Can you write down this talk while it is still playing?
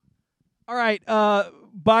All right,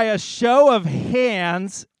 by a show of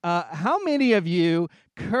hands, how many of you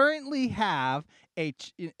currently have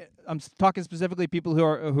I'm talking specifically people who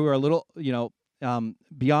are a little,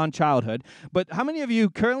 beyond childhood, but how many of you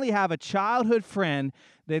currently have a childhood friend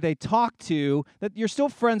that they talk to that you're still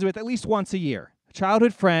friends with at least once a year? A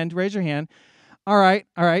childhood friend, raise your hand. All right.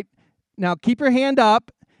 Now keep your hand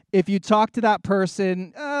up if you talk to that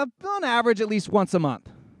person on average at least once a month.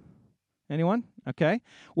 Anyone? Okay.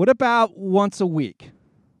 What about once a week?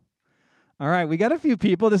 All right, we got a few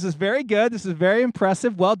people. This is very good. This is very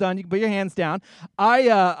impressive. Well done. You can put your hands down.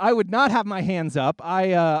 I would not have my hands up.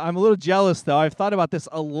 I'm a little jealous, though. I've thought about this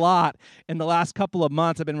a lot in the last couple of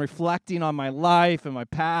months. I've been reflecting on my life and my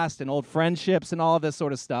past and old friendships and all of this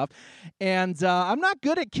sort of stuff. And I'm not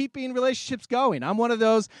good at keeping relationships going. I'm one of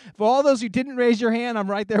those, for all those who didn't raise your hand, I'm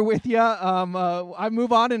right there with you. I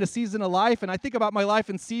move on in a season of life, and I think about my life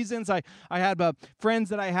in seasons. I had friends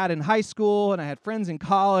that I had in high school, and I had friends in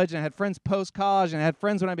college, and I had friends post-college, and I had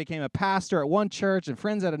friends when I became a pastor at one church and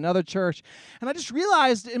friends at another church. And I just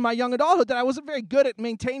realized in my young adulthood that I wasn't very good at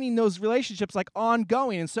maintaining those relationships like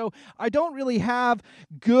ongoing. And so I don't really have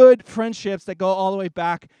good friendships that go all the way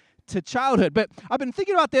back to childhood. But I've been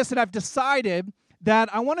thinking about this, and I've decided that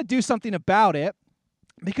I want to do something about it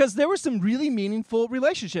because there were some really meaningful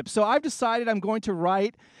relationships. So I've decided I'm going to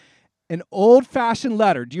write an old-fashioned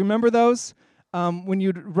letter. Do you remember those? When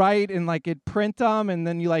you'd write and you'd print them, and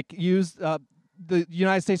then you use the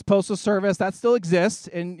United States Postal Service, that still exists,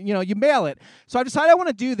 and you mail it. So I decided I want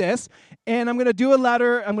to do this, and I'm going to do a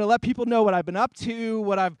letter. I'm going to let people know what I've been up to,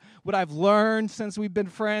 what I've learned since we've been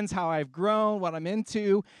friends, how I've grown, what I'm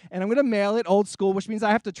into, and I'm going to mail it old school, which means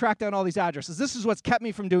I have to track down all these addresses. This is what's kept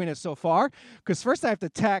me from doing it so far, because first I have to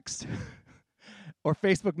text or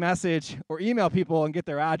Facebook message or email people and get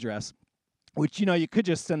their address. Which, you could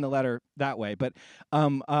just send the letter that way. But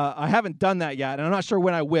I haven't done that yet, and I'm not sure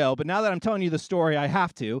when I will. But now that I'm telling you the story, I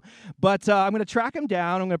have to. But I'm going to track them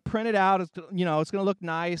down. I'm going to print it out. It's going to look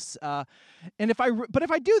nice. And if I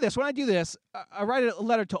do this, when I do this, I write a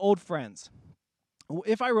letter to old friends.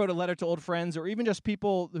 If I wrote a letter to old friends, or even just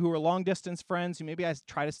people who are long-distance friends who maybe I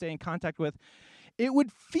try to stay in contact with, it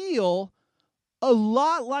would feel a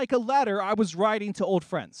lot like a letter I was writing to old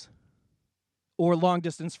friends or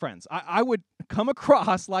long-distance friends. I would come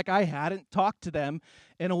across like I hadn't talked to them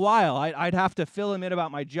in a while. I'd have to fill them in about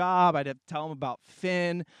my job. I'd have to tell them about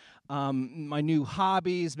Finn, my new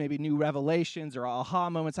hobbies, maybe new revelations or aha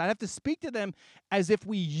moments. I'd have to speak to them as if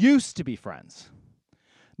we used to be friends,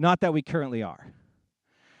 not that we currently are.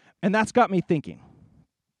 And that's got me thinking.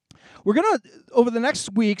 We're going to, over the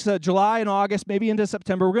next weeks, July and August, maybe into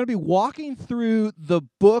September, we're going to be walking through the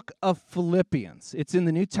book of Philippians. It's in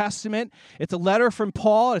the New Testament. It's a letter from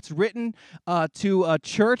Paul. It's written to a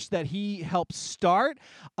church that he helped start.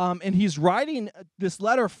 And he's writing this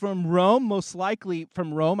letter from Rome, most likely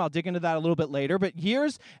from Rome. I'll dig into that a little bit later. But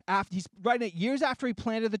he's writing it years after he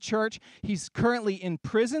planted the church. He's currently in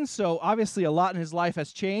prison, so obviously a lot in his life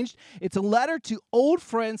has changed. It's a letter to old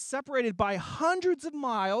friends separated by hundreds of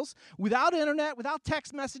miles, without internet, without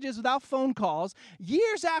text messages, without phone calls,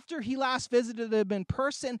 years after he last visited them in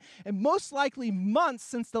person, and most likely months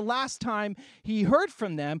since the last time he heard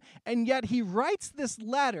from them, and yet he writes this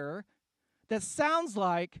letter that sounds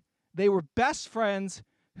like they were best friends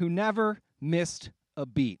who never missed a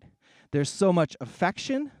beat. There's so much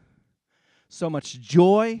affection, so much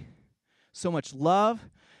joy, so much love.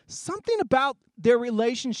 Something about their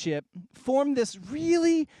relationship formed this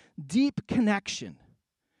really deep connection.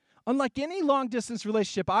 Unlike any long-distance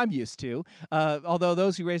relationship I'm used to, although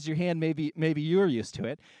those who raised your hand, maybe you're used to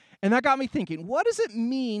it. And that got me thinking, what does it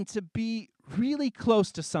mean to be really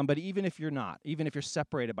close to somebody, even if you're not, even if you're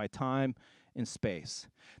separated by time and space?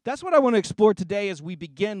 That's what I want to explore today as we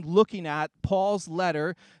begin looking at Paul's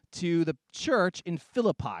letter to the church in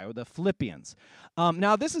Philippi, or the Philippians.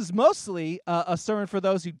 Now, this is mostly a sermon for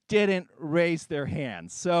those who didn't raise their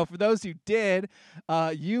hands. So for those who did,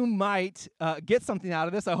 you might get something out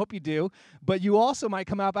of this. I hope you do. But you also might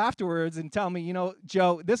come up afterwards and tell me,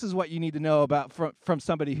 Joe, this is what you need to know about from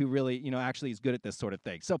somebody who really, actually is good at this sort of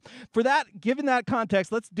thing. So for that, given that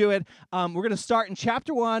context, let's do it. We're going to start in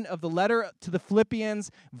chapter 1 of the letter to the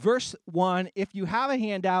Philippians, verse 1. If you have a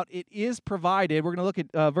handout, it is provided. We're going to look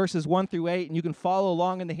at verses 1 through 8, and you can follow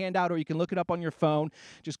along in the handout, or you can look it up on your phone.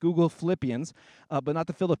 Just Google Philippians, but not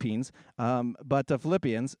the Philippines, but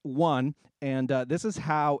Philippians 1, and this is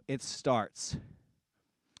how it starts.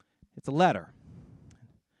 It's a letter.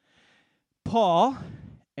 Paul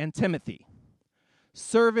and Timothy,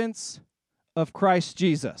 servants of Christ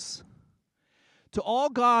Jesus, to all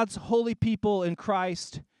God's holy people in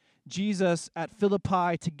Christ, Jesus at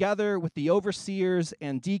Philippi, together with the overseers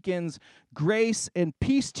and deacons, grace and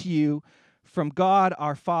peace to you from God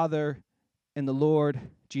our Father and the Lord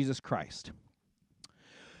Jesus Christ.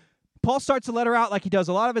 Paul starts a letter out like he does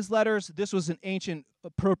a lot of his letters. This was an ancient,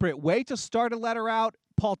 appropriate way to start a letter out.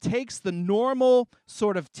 Paul takes the normal,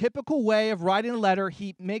 sort of typical way of writing a letter.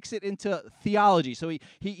 He makes it into theology. So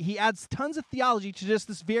he adds tons of theology to just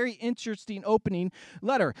this very interesting opening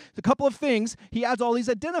letter. A couple of things. He adds all these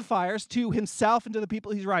identifiers to himself and to the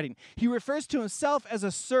people he's writing. He refers to himself as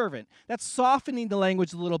a servant. That's softening the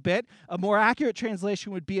language a little bit. A more accurate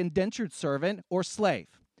translation would be indentured servant or slave.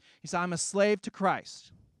 He said, I'm a slave to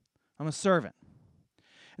Christ. I'm a servant.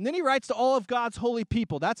 And then he writes to all of God's holy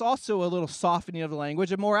people. That's also a little softening of the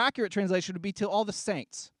language. A more accurate translation would be to all the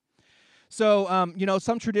saints. So,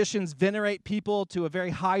 some traditions venerate people to a very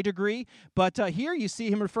high degree, but here you see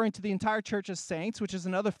him referring to the entire church as saints, which is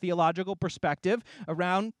another theological perspective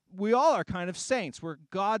around we all are kind of saints. We're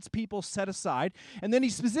God's people set aside. And then he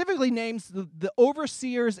specifically names the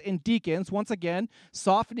overseers and deacons, once again,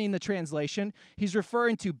 softening the translation. He's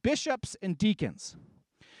referring to bishops and deacons.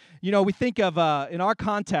 We think of, in our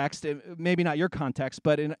context, maybe not your context,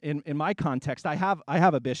 but in my context, I have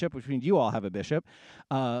a bishop, which means you all have a bishop.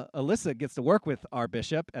 Alyssa gets to work with our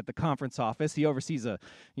bishop at the conference office. He oversees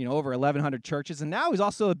over 1,100 churches, and now he's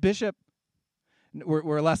also a bishop.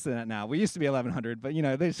 We're less than that now. We used to be 1,100, but,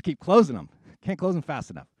 they just keep closing them. Can't close them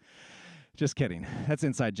fast enough. Just kidding. That's an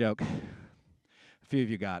inside joke. A few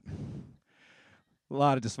of you got. A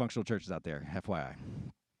lot of dysfunctional churches out there, FYI.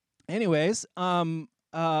 Anyways,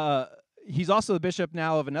 he's also the bishop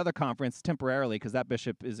now of another conference temporarily because that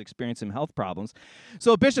bishop is experiencing health problems.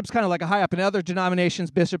 So a bishop's kind of like a high up. In other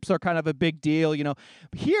denominations, bishops are kind of a big deal,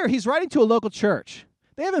 Here, he's writing to a local church.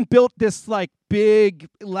 They haven't built this big,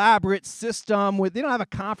 elaborate system they don't have a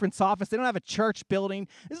conference office. They don't have a church building.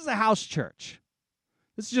 This is a house church.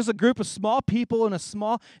 This is just a group of small people in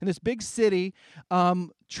this big city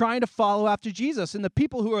trying to follow after Jesus. And the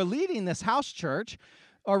people who are leading this house church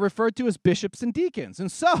are referred to as bishops and deacons.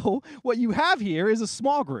 And so what you have here is a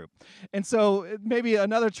small group. And so maybe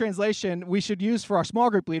another translation we should use for our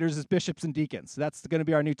small group leaders is bishops and deacons. That's going to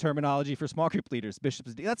be our new terminology for small group leaders, bishops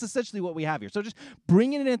and deacons. That's essentially what we have here. So just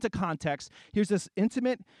bringing it into context, here's this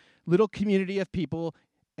intimate little community of people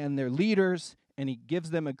and their leaders, and he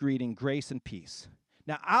gives them a greeting, grace and peace.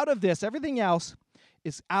 Now, out of this, everything else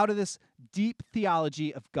is out of this deep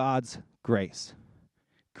theology of God's grace.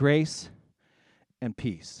 Grace and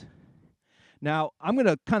peace. Now, I'm going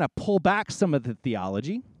to kind of pull back some of the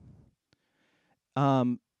theology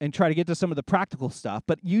and try to get to some of the practical stuff,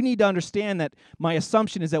 but you need to understand that my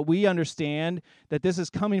assumption is that we understand that this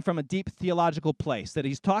is coming from a deep theological place, that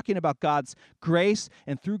he's talking about God's grace,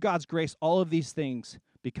 and through God's grace, all of these things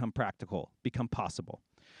become practical, become possible.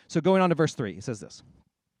 So going on to verse 3, it says this.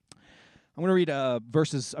 I'm going to read I'm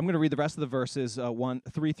going to read the rest of the verses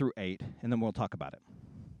 3 through 8, and then we'll talk about it.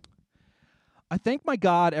 I thank my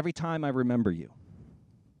God every time I remember you.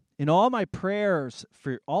 In all my prayers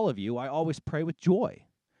for all of you, I always pray with joy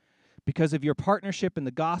because of your partnership in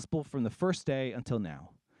the gospel from the first day until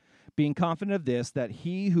now, being confident of this, that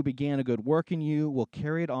he who began a good work in you will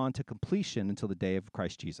carry it on to completion until the day of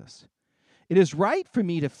Christ Jesus. It is right for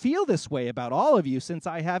me to feel this way about all of you, since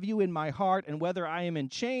I have you in my heart, and whether I am in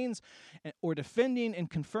chains or defending and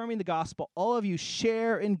confirming the gospel, all of you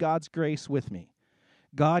share in God's grace with me.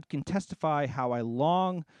 God can testify how I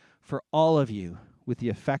long for all of you with the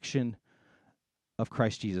affection of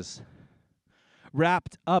Christ Jesus.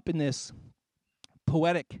 Wrapped up in this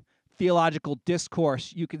poetic theological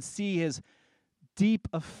discourse, you can see his deep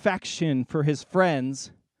affection for his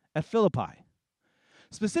friends at Philippi.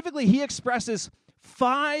 Specifically, he expresses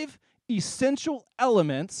 5 essential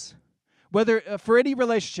elements, whether for any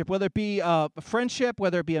relationship, whether it be a friendship,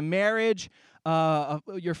 whether it be a marriage,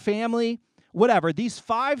 your family, whatever. These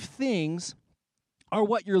 5 things are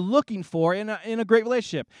what you're looking for in a great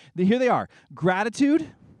relationship. Here they are: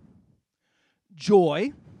 gratitude,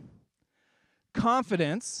 joy,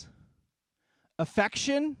 confidence,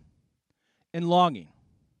 affection, and longing.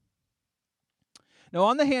 Now,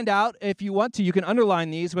 on the handout, if you want to, you can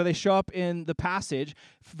underline these where they show up in the passage.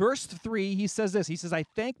 Verse 3, he says this. He says, I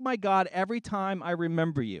thank my God every time I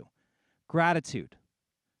remember you. Gratitude.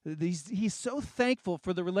 He's so thankful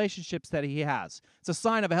for the relationships that he has. It's a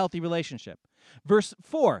sign of a healthy relationship. Verse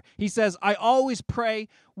 4, he says, I always pray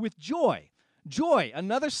with joy. Joy,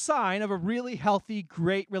 another sign of a really healthy,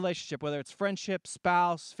 great relationship, whether it's friendship,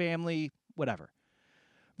 spouse, family, whatever.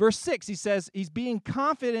 Verse 6, he says he's being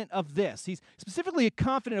confident of this. He's specifically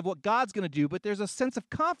confident of what God's going to do, but there's a sense of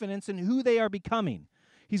confidence in who they are becoming.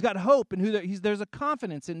 He's got hope in there's a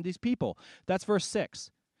confidence in these people. That's verse 6.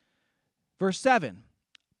 Verse 7,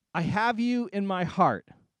 I have you in my heart.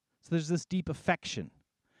 So there's this deep affection.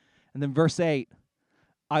 And then verse 8,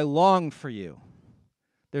 I long for you.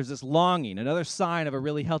 There's this longing, another sign of a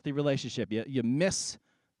really healthy relationship. You miss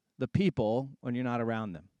the people when you're not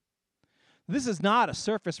around them. This is not a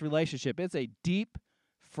surface relationship. It's a deep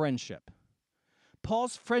friendship.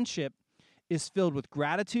 Paul's friendship is filled with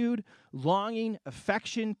gratitude, longing,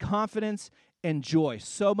 affection, confidence, and joy.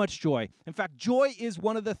 So much joy. In fact, joy is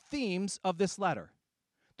one of the themes of this letter.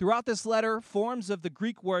 Throughout this letter, forms of the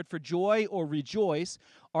Greek word for joy or rejoice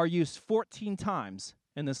are used 14 times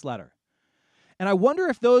in this letter. And I wonder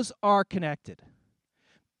if those are connected.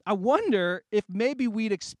 I wonder if maybe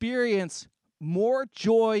we'd experience more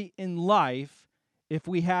joy in life if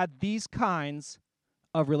we had these kinds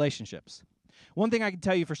of relationships. One thing I can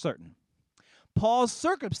tell you for certain, Paul's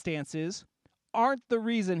circumstances aren't the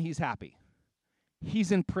reason he's happy.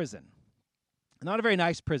 He's in prison. Not a very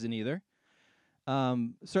nice prison either.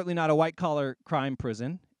 Certainly not a white-collar crime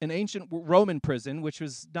prison. An ancient Roman prison, which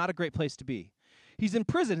was not a great place to be. He's in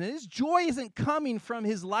prison, and his joy isn't coming from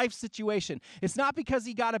his life situation. It's not because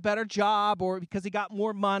he got a better job or because he got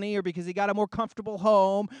more money or because he got a more comfortable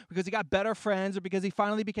home, because he got better friends or because he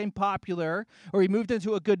finally became popular or he moved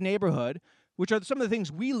into a good neighborhood, which are some of the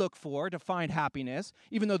things we look for to find happiness,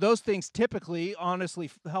 even though those things typically, honestly,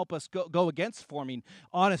 help us go against forming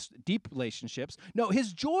honest, deep relationships. No,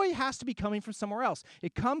 his joy has to be coming from somewhere else.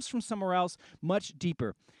 It comes from somewhere else much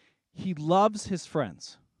deeper. He loves his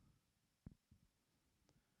friends.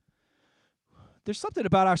 There's something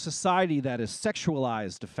about our society that is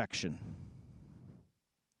sexualized affection.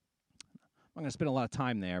 I'm going to spend a lot of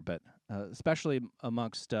time there, but especially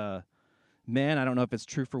amongst men, I don't know if it's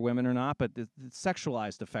true for women or not, but it's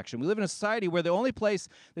sexualized affection. We live in a society where the only place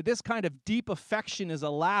that this kind of deep affection is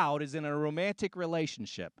allowed is in a romantic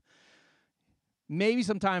relationship, maybe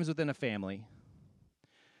sometimes within a family.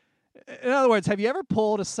 In other words, have you ever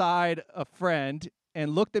pulled aside a friend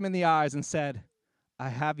and looked them in the eyes and said, I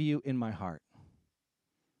have you in my heart,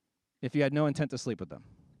 if you had no intent to sleep with them?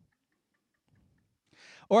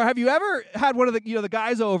 Or have you ever had one of the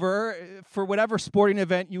guys over for whatever sporting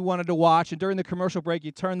event you wanted to watch, and during the commercial break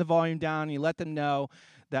you turn the volume down and you let them know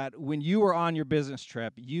that when you were on your business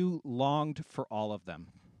trip, you longed for all of them.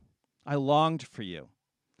 I longed for you.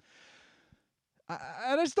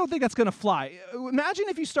 I just don't think that's going to fly. Imagine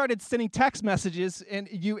if you started sending text messages and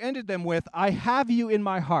you ended them with, I have you in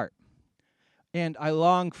my heart, and I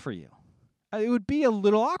long for you. It would be a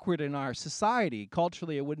little awkward in our society.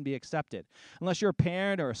 Culturally, it wouldn't be accepted. Unless you're a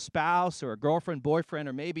parent or a spouse or a girlfriend, boyfriend,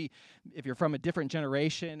 or maybe if you're from a different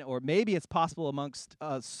generation, or maybe it's possible amongst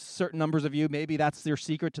certain numbers of you, maybe that's your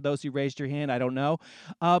secret to those who raised your hand, I don't know.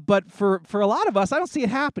 But for a lot of us, I don't see it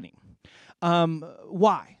happening.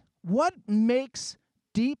 Why? What makes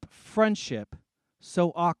deep friendship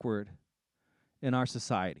so awkward in our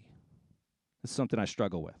society? It's something I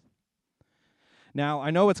struggle with. Now,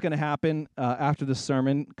 I know what's going to happen after this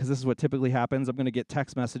sermon, because this is what typically happens. I'm going to get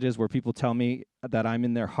text messages where people tell me that I'm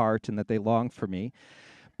in their heart and that they long for me.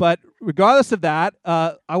 But regardless of that,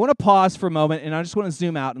 I want to pause for a moment, and I just want to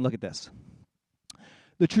zoom out and look at this.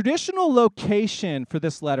 The traditional location for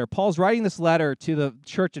this letter, Paul's writing this letter to the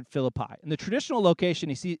church at Philippi. And the traditional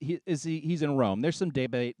location, he's in Rome. There's some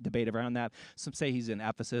debate around that. Some say he's in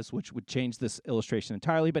Ephesus, which would change this illustration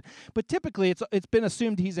entirely. But typically, it's been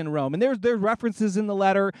assumed he's in Rome. And there's references in the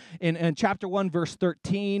letter. In chapter 1, verse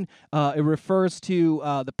 13, it refers to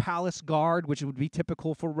the palace guard, which would be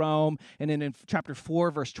typical for Rome. And then in chapter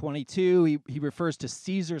 4, verse 22, he refers to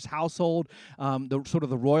Caesar's household,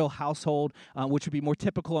 the royal household, which would be more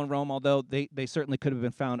typical in Rome, although they certainly could have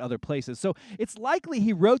been found other places. So it's likely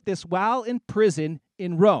he wrote this while in prison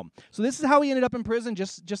in Rome. So this is how he ended up in prison,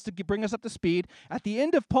 just to bring us up to speed. At the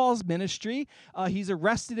end of Paul's ministry, he's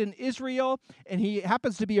arrested in Israel, and he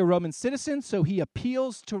happens to be a Roman citizen, so he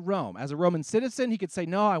appeals to Rome. As a Roman citizen, he could say,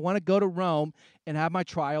 no, I want to go to Rome and have my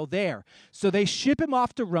trial there. So they ship him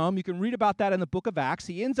off to Rome. You can read about that in the book of Acts.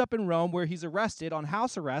 He ends up in Rome, where he's arrested on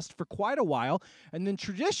house arrest for quite a while, and then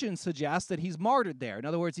tradition suggests that he's martyred there. In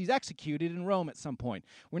other words, he's executed in Rome at some point.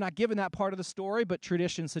 We're not given that part of the story, but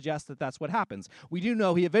tradition suggests that that's what happens. We do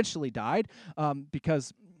know he eventually died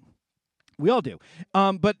because we all do.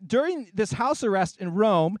 But during this house arrest in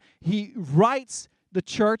Rome, he writes the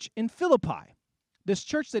church in Philippi, this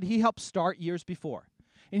church that he helped start years before.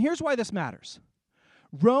 And here's why this matters.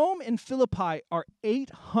 Rome and Philippi are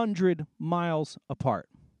 800 miles apart.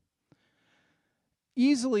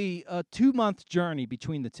 Easily a 2-month journey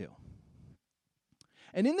between the two.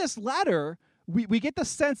 And in this letter, we get the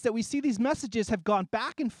sense that we see these messages have gone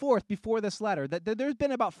back and forth before this letter, that there's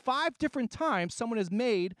been about 5 different times someone has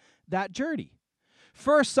made that journey.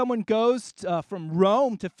 First, someone goes from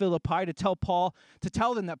Rome to Philippi to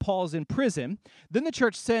tell them that Paul is in prison. Then the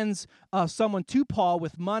church sends someone to Paul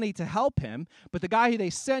with money to help him, but the guy who they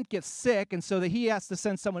sent gets sick, and so that he has to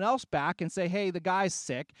send someone else back and say, hey, the guy's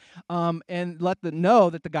sick, and let them know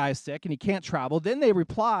that the guy's sick and he can't travel. Then they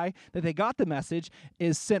reply that they got the message,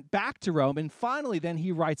 is sent back to Rome, and finally then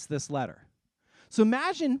he writes this letter. So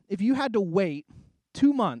imagine if you had to wait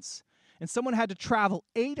 2 months and someone had to travel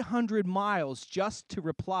 800 miles just to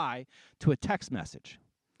reply to a text message.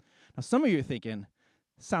 Now, some of you are thinking,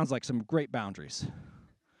 sounds like some great boundaries.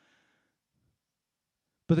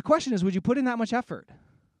 But the question is, would you put in that much effort?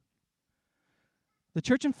 The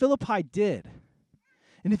church in Philippi did.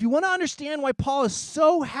 And if you want to understand why Paul is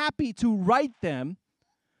so happy to write them,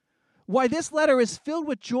 why this letter is filled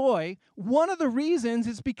with joy, one of the reasons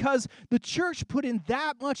is because the church put in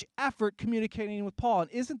that much effort communicating with Paul.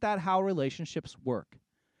 And isn't that how relationships work?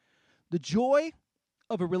 The joy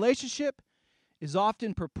of a relationship is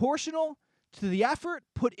often proportional to the effort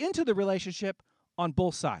put into the relationship on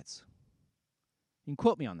both sides. You can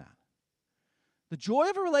quote me on that. The joy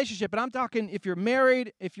of a relationship, and I'm talking if you're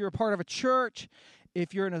married, if you're a part of a church,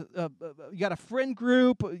 if you're in you got a friend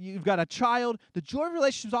group, you've got a child, the joy of a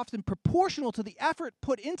relationship is often proportional to the effort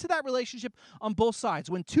put into that relationship on both sides.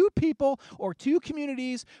 When 2 people or 2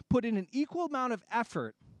 communities put in an equal amount of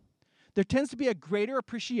effort, there tends to be a greater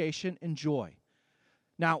appreciation and joy.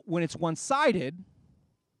 Now, when it's one-sided,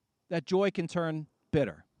 that joy can turn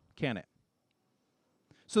bitter, can it?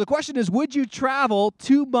 So the question is, would you travel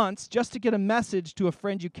 2 months just to get a message to a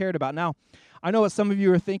friend you cared about? Now, I know what some of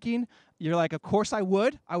you are thinking. You're like, of course I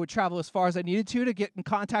would. I would travel as far as I needed to get in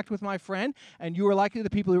contact with my friend, and you were likely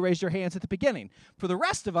the people who raised your hands at the beginning. For the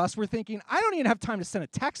rest of us, we're thinking, I don't even have time to send a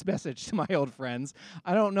text message to my old friends.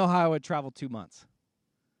 I don't know how I would travel 2 months.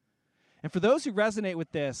 And for those who resonate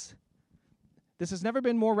with this has never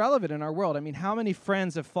been more relevant in our world. I mean, how many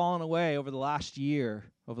friends have fallen away over the last year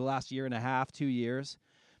and a half, 2 years,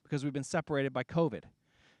 because we've been separated by COVID?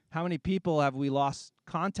 How many people have we lost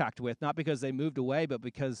contact with, not because they moved away, but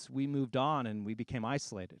because we moved on and we became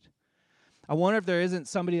isolated? I wonder if there isn't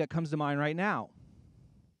somebody that comes to mind right now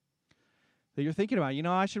that you're thinking about,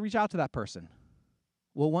 I should reach out to that person.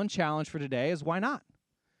 Well, one challenge for today is why not?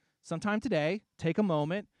 Sometime today, take a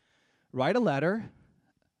moment, write a letter,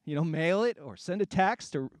 mail it or send a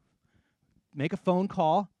text or make a phone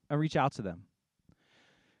call and reach out to them.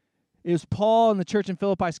 It was Paul and the church in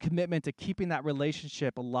Philippi's commitment to keeping that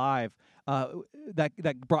relationship alive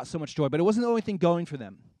that brought so much joy. But it wasn't the only thing going for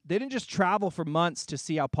them. They didn't just travel for months to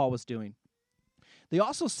see how Paul was doing. They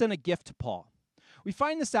also sent a gift to Paul. We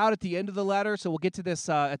find this out at the end of the letter, so we'll get to this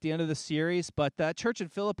at the end of the series, but the church in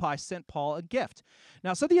Philippi sent Paul a gift.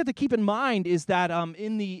 Now, something you have to keep in mind is that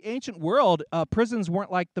in the ancient world, prisons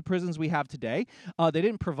weren't like the prisons we have today. They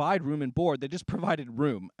didn't provide room and board. They just provided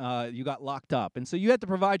room. You got locked up. And so you had to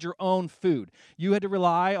provide your own food. You had to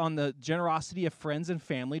rely on the generosity of friends and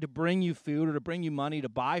family to bring you food or to bring you money to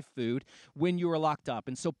buy food when you were locked up.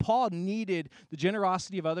 And so Paul needed the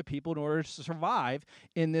generosity of other people in order to survive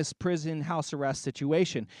in this prison house arrest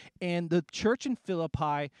situation. And the church in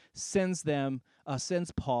Philippi sends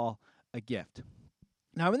Paul a gift.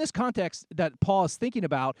 Now, in this context that Paul is thinking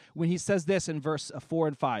about when he says this in verse 4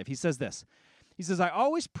 and 5, he says this. He says, I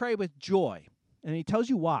always pray with joy. And he tells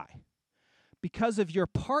you why. Because of your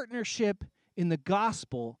partnership in the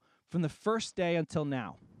gospel from the first day until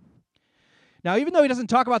now. Now, even though he doesn't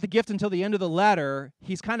talk about the gift until the end of the letter,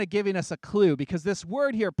 he's kind of giving us a clue, because this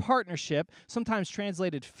word here, partnership, sometimes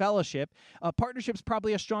translated fellowship, partnership is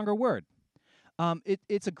probably a stronger word.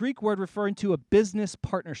 It's a Greek word referring to a business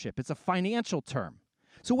partnership. It's a financial term.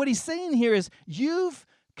 So what he's saying here is, you've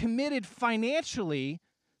committed financially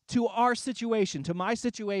to our situation, to my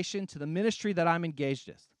situation, to the ministry that I'm engaged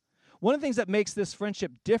in. One of the things that makes this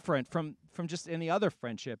friendship different from just any other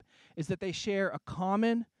friendship is that they share a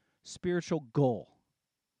common spiritual goal.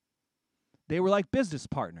 They were like business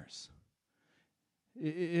partners.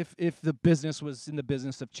 If the business was in the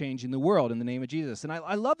business of changing the world in the name of Jesus. And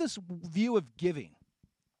I love this view of giving.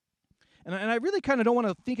 And I really kind of don't want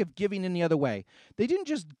to think of giving any other way. They didn't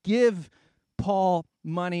just give Paul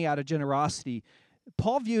money out of generosity.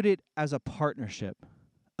 Paul viewed it as a partnership,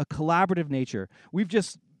 a collaborative nature.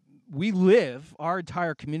 Our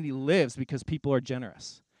entire community lives because people are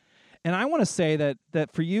generous. And I want to say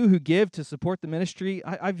that for you who give to support the ministry,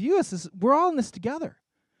 I view us as we're all in this together.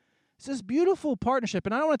 It's this beautiful partnership.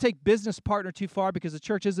 And I don't want to take business partner too far because the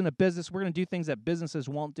church isn't a business. We're going to do things that businesses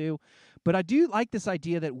won't do. But I do like this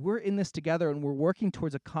idea that we're in this together and we're working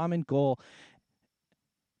towards a common goal.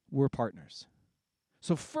 We're partners.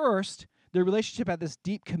 So first, their relationship had this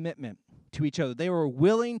deep commitment to each other. They were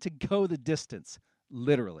willing to go the distance,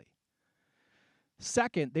 literally.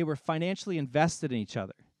 Second, they were financially invested in each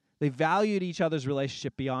other. They valued each other's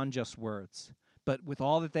relationship beyond just words. But with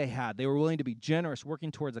all that they had, they were willing to be generous,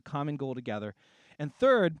 working towards a common goal together. And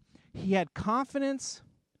third, he had confidence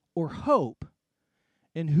or hope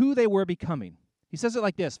in who they were becoming. He says it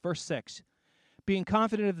like this, verse 6, being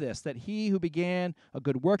confident of this, that he who began a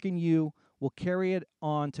good work in you will carry it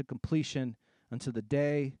on to completion until the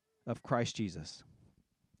day of Christ Jesus.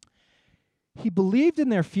 He believed in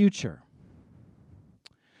their future.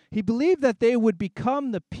 He believed that they would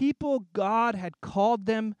become the people God had called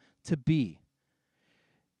them to be.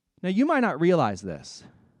 Now, you might not realize this,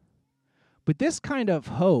 but this kind of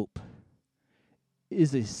hope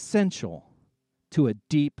is essential to a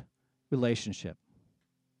deep relationship.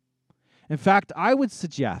 In fact, I would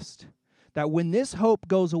suggest that when this hope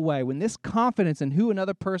goes away, when this confidence in who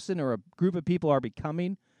another person or a group of people are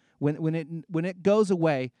becoming, when it goes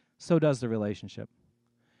away, so does the relationship.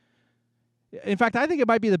 In fact, I think it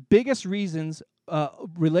might be the biggest reasons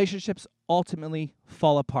relationships ultimately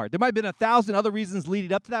fall apart. There might have been 1,000 other reasons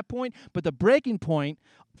leading up to that point, but the breaking point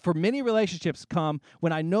for many relationships come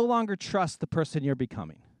when I no longer trust the person you're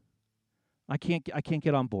becoming. I can't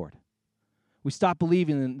get on board. We stop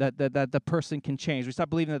believing that the person can change. We stop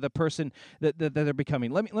believing that the person that they're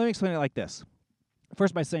becoming. Let me explain it like this.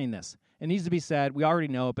 First, by saying this, it needs to be said. We already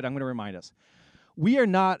know it, but I'm going to remind us. We are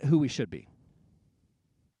not who we should be.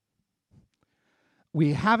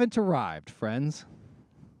 We haven't arrived, friends.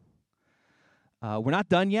 We're not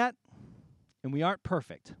done yet, and we aren't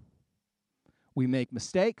perfect. We make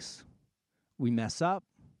mistakes. We mess up.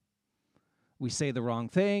 We say the wrong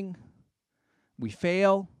thing. We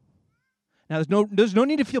fail. Now, there's no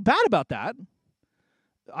need to feel bad about that.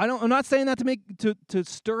 I'm not saying that to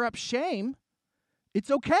stir up shame. It's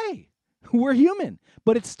okay. We're human,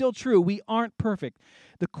 but it's still true. We aren't perfect.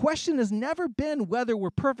 The question has never been whether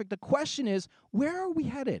we're perfect. The question is, where are we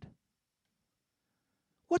headed?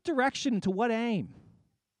 What direction, to what aim?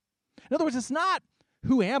 In other words, it's not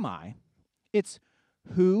who am I? It's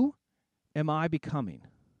who am I becoming?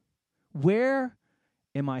 Where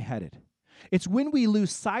am I headed? It's when we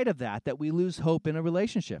lose sight of that we lose hope in a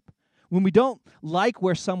relationship. When we don't like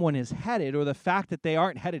where someone is headed or the fact that they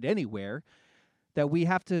aren't headed anywhere, that we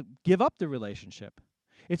have to give up the relationship.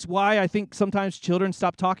 It's why I think sometimes children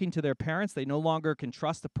stop talking to their parents. They no longer can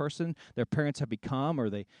trust the person their parents have become, or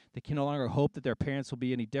they can no longer hope that their parents will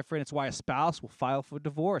be any different. It's why a spouse will file for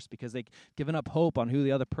divorce because they've given up hope on who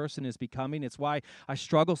the other person is becoming. It's why I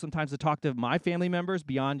struggle sometimes to talk to my family members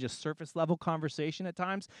beyond just surface level conversation at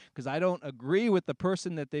times, because I don't agree with the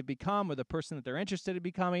person that they've become or the person that they're interested in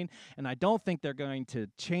becoming, and I don't think they're going to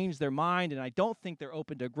change their mind, and I don't think they're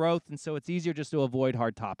open to growth, and so it's easier just to avoid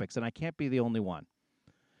hard topics, and I can't be the only one.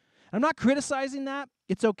 I'm not criticizing that.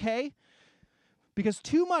 It's okay. Because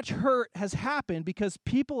too much hurt has happened because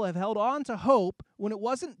people have held on to hope when it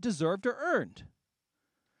wasn't deserved or earned.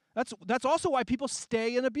 That's also why people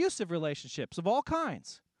stay in abusive relationships of all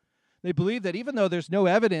kinds. They believe that even though there's no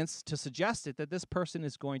evidence to suggest it, that this person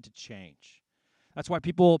is going to change. That's why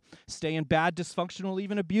people stay in bad, dysfunctional,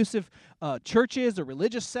 even abusive churches or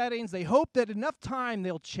religious settings. They hope that enough time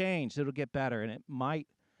they'll change, it'll get better, and it might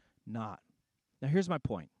not. Now, here's my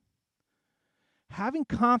point. Having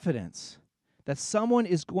confidence that someone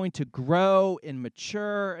is going to grow and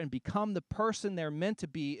mature and become the person they're meant to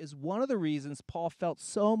be is one of the reasons Paul felt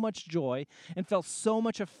so much joy and felt so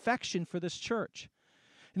much affection for this church.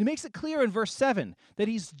 And he makes it clear in verse 7 that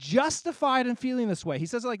he's justified in feeling this way. He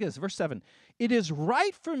says it like this, verse 7, "It is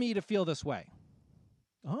right for me to feel this way."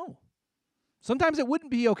 Oh. Sometimes it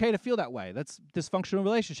wouldn't be okay to feel that way. That's dysfunctional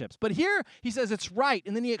relationships. But here he says it's right,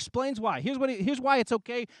 and then he explains why. Here's why it's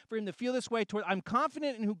okay for him to feel this way. I'm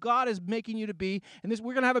confident in who God is making you to be, and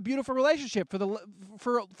we're going to have a beautiful relationship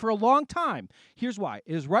for a long time. Here's why.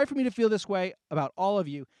 It is right for me to feel this way about all of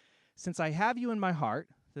you, since I have you in my heart.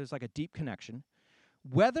 There's like a deep connection.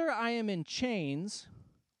 Whether I am in chains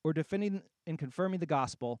or defending and confirming the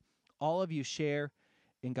gospel, all of you share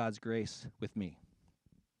in God's grace with me.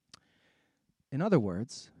 In other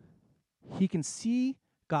words, he can see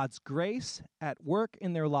God's grace at work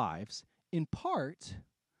in their lives, in part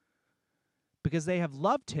because they have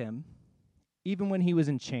loved him even when he was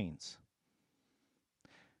in chains.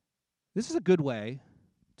 This is a good way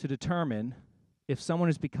to determine if someone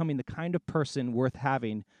is becoming the kind of person worth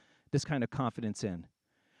having this kind of confidence in.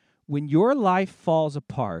 when your life falls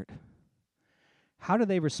apart, how do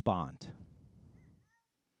they respond?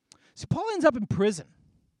 See, Paul ends up in prison,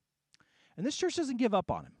 and this church doesn't give up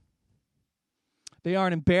on him. They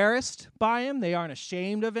aren't embarrassed by him. They aren't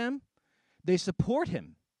ashamed of him. They support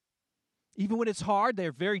him. Even when it's hard,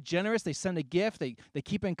 they're very generous. They send a gift. They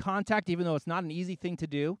keep in contact, even though it's not an easy thing to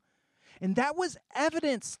do. And that was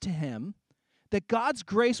evidence to him that God's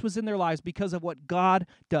grace was in their lives because of what God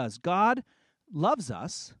does. God loves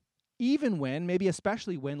us, even when, maybe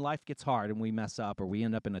especially when life gets hard and we mess up or we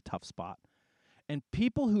end up in a tough spot. And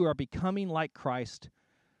people who are becoming like Christ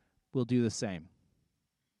will do the same.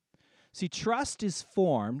 See, trust is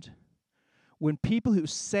formed when people who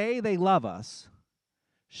say they love us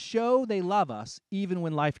show they love us even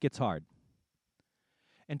when life gets hard.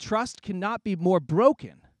 And trust cannot be more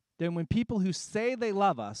broken than when people who say they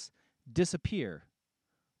love us disappear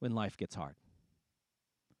when life gets hard.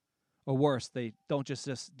 Or worse, they don't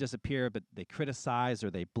just disappear, but they criticize or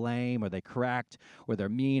they blame or they correct or they're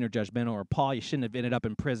mean or judgmental or, Paul, you shouldn't have ended up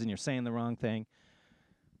in prison, you're saying the wrong thing.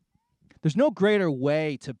 There's no greater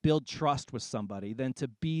way to build trust with somebody than to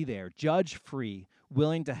be there, judge-free,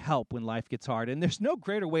 willing to help when life gets hard. And there's no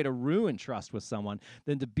greater way to ruin trust with someone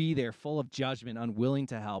than to be there full of judgment, unwilling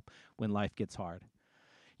to help when life gets hard.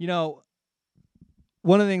 You know,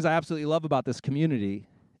 one of the things I absolutely love about this community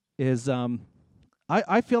is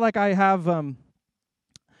I feel like I have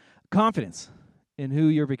confidence in who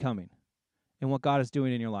you're becoming and what God is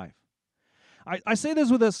doing in your life. I say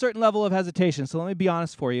this with a certain level of hesitation, so let me be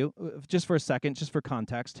honest for you, just for a second, just for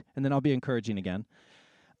context, and then I'll be encouraging again.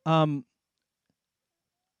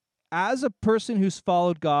 As a person who's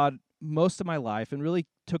followed God most of my life and really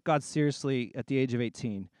took God seriously at the age of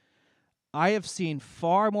 18, I have seen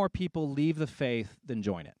far more people leave the faith than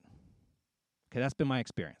join it. Okay, that's been my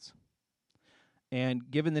experience.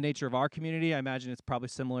 And given the nature of our community, I imagine it's probably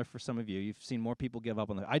similar for some of you. You've seen more people give up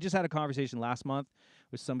on it. I just had a conversation last month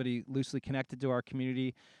with somebody loosely connected to our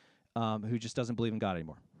community who just doesn't believe in God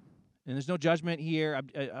anymore. And there's no judgment here.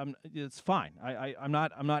 It's fine. I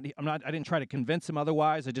didn't try to convince him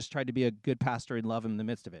otherwise. I just tried to be a good pastor and love him in the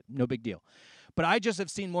midst of it. No big deal. But I just have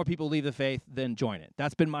seen more people leave the faith than join it.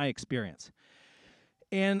 That's been my experience.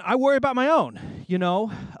 And I worry about my own,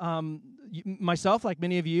 myself, like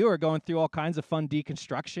many of you, are going through all kinds of fun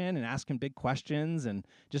deconstruction and asking big questions and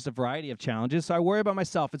just a variety of challenges. So I worry about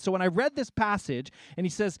myself. And so when I read this passage and he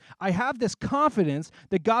says, I have this confidence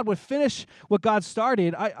that God would finish what God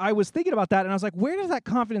started, I was thinking about that and I was like, where does that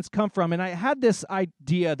confidence come from? And I had this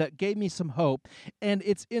idea that gave me some hope. And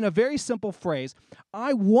it's in a very simple phrase.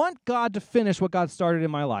 I want God to finish what God started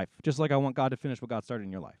in my life, just like I want God to finish what God started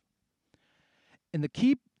in your life. And the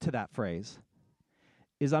key to that phrase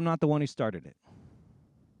is I'm not the one who started it.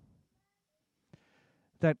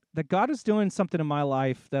 That God is doing something in my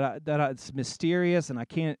life that it's mysterious and I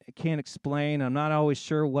can't explain. I'm not always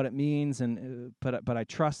sure what it means, but I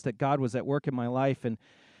trust that God was at work in my life,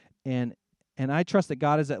 and I trust that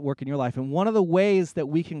God is at work in your life. And one of the ways that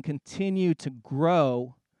we can continue to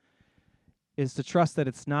grow is to trust that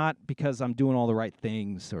it's not because I'm doing all the right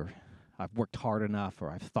things or I've worked hard enough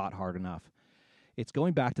or I've thought hard enough. It's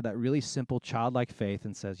going back to that really simple childlike faith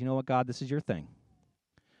and says, you know what, God, this is your thing.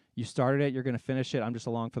 You started it, you're going to finish it. I'm just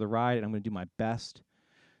along for the ride, and I'm going to do my best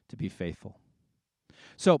to be faithful.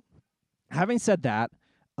 So, having said that,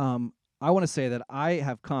 I want to say that I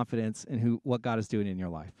have confidence in what God is doing in your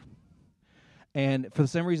life. And for the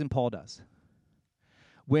same reason Paul does.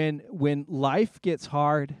 When life gets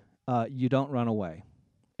hard, you don't run away.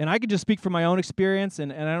 And I can just speak from my own experience,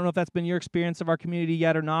 and I don't know if that's been your experience of our community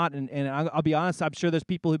yet or not, and I'll be honest, I'm sure there's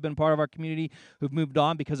people who've been part of our community who've moved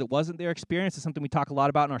on because it wasn't their experience. It's something we talk a lot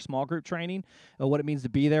about in our small group training, what it means to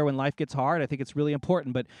be there when life gets hard. I think it's really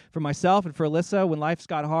important. But for myself and for Alyssa, when life's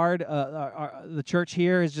got hard, the church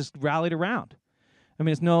here has just rallied around. I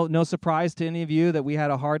mean, it's no surprise to any of you that we had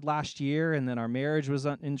a hard last year and then our marriage was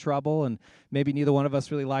in trouble, and maybe neither one of us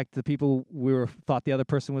really liked the people thought the other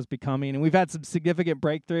person was becoming. And we've had some significant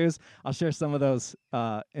breakthroughs. I'll share some of those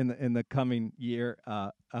in the coming year.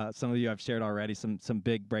 Some of you I've shared already some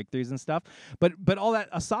big breakthroughs and stuff. But all that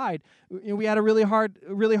aside, we had a really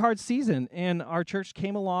hard season, and our church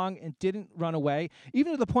came along and didn't run away,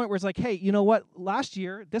 even to the point where it's like, hey, you know what?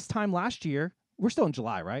 This time last year, we're still in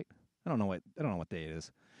July, right? I don't know what day it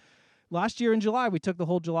is. Last year in July, we took the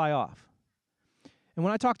whole July off. And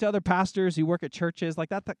when I talk to other pastors who work at churches, like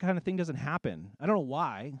that kind of thing doesn't happen. I don't know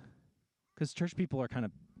why, because church people are kind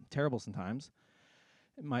of terrible sometimes,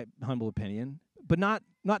 in my humble opinion. But not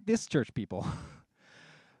this church people.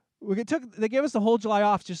 They gave us the whole July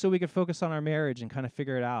off just so we could focus on our marriage and kind of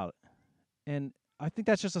figure it out. And I think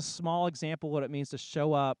that's just a small example of what it means to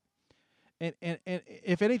show up And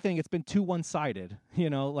if anything, it's been too one-sided.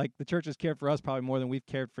 Like the church has cared for us probably more than we've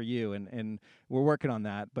cared for you, and we're working on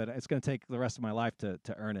that. But it's going to take the rest of my life to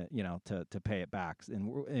earn it, to pay it back,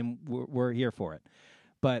 and we're here for it.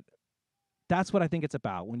 But that's what I think it's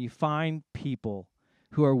about. When you find people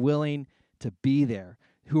who are willing to be there,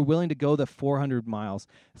 who are willing to go the 400 miles.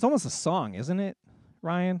 It's almost a song, isn't it,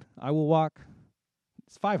 Ryan? I will walk.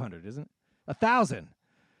 It's 500, isn't it? 1,000.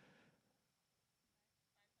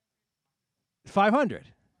 500.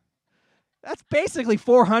 That's basically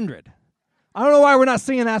 400. I don't know why we're not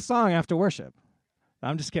singing that song after worship.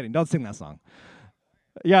 I'm just kidding. Don't sing that song.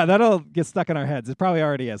 Yeah, that'll get stuck in our heads. It probably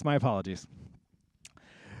already is. My apologies.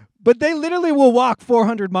 But they literally will walk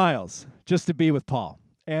 400 miles just to be with Paul.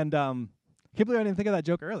 And I can't believe I didn't think of that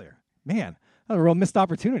joke earlier. Man, that was a real missed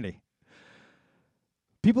opportunity.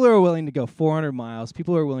 People who are willing to go 400 miles,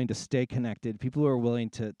 people who are willing to stay connected, people who are willing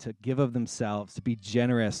to give of themselves, to be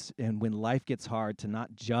generous, and when life gets hard, to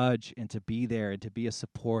not judge and to be there and to be a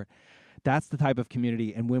support. That's the type of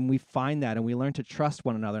community. And when we find that and we learn to trust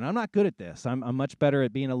one another, and I'm not good at this. I'm much better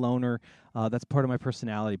at being a loner. That's part of my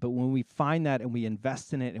personality. But when we find that and we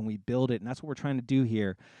invest in it and we build it, and that's what we're trying to do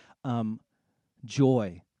here,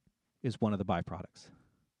 joy is one of the byproducts.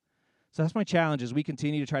 So that's my challenge as we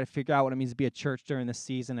continue to try to figure out what it means to be a church during this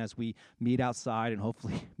season as we meet outside and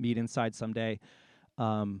hopefully meet inside someday.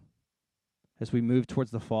 As we move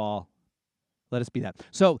towards the fall, let us be that.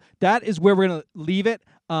 So that is where we're going to leave it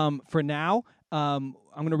for now. I'm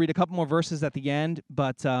going to read a couple more verses at the end,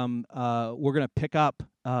 but we're going to pick up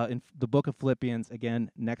in the book of Philippians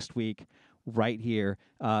again next week right here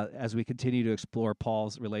as we continue to explore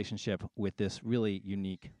Paul's relationship with this really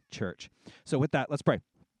unique church. So with that, let's pray.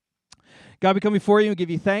 God, we come before you and give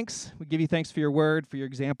you thanks. We give you thanks for your word, for your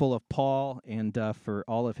example of Paul, and for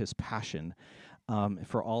all of his passion,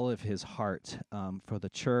 for all of his heart for the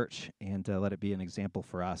church, and let it be an example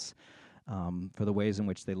for us for the ways in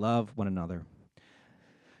which they love one another.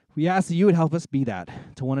 We ask that you would help us be that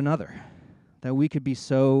to one another, that we could be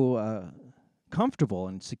so comfortable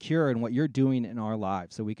and secure in what you're doing in our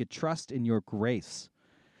lives, so we could trust in your grace,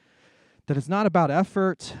 that it's not about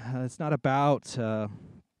effort, it's not about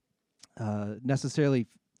necessarily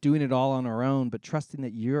doing it all on our own, but trusting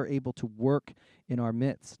that you're able to work in our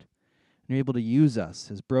midst. And you're able to use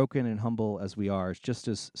us as broken and humble as we are, just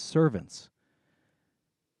as servants.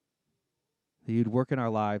 That you'd work in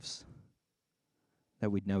our lives,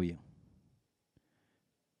 that we'd know you.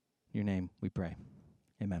 In your name we pray.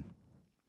 Amen.